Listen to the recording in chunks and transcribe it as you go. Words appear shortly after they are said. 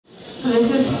So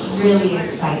this is really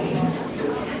exciting. I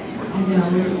know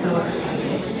we're so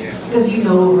excited because you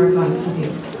know what we're going to do.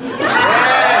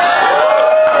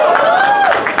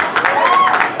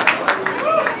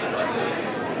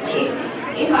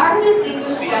 If our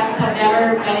distinguished guests have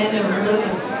never been in a room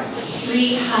with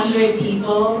 300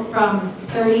 people from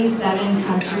 37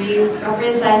 countries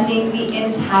representing the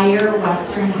entire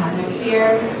Western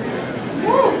Hemisphere,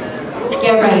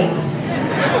 get ready.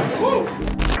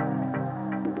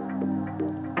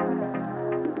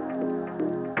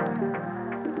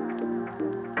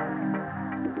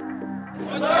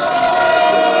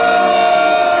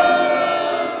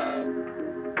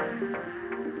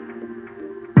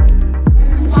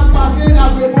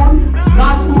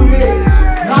 Not too late.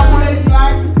 Not too late is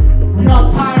like we are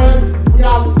tired, we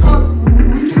are cut,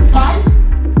 we can fight,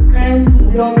 and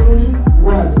we are doing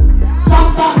well. Ça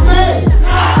passe!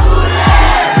 Not too late!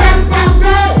 Ça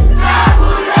passe!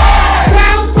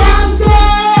 Not too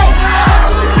late!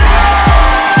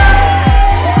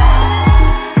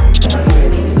 Ça passe!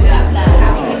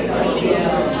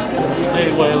 Hey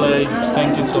Y.L.A.I,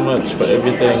 thank you so much for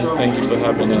everything. Thank you for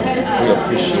having us. We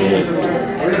appreciate it.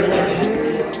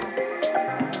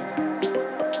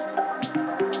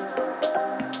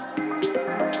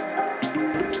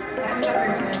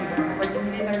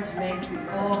 Opportunities are to make you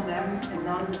full of them and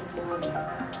none full of you.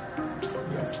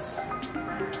 Yes.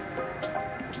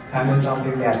 Time is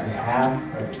something that we have,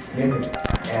 but it's limited.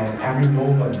 And every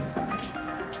moment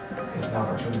is an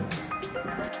opportunity.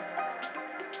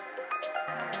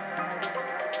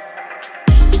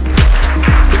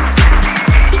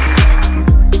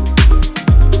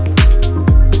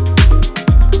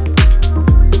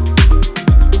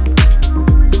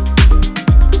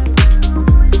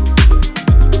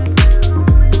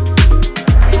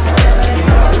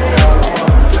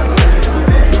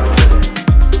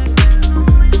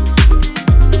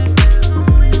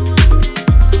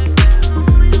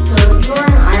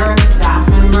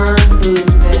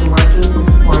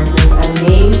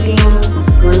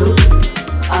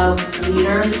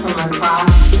 Leaders from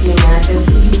across the Americas,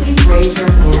 could you please raise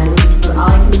your hands? But all I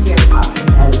can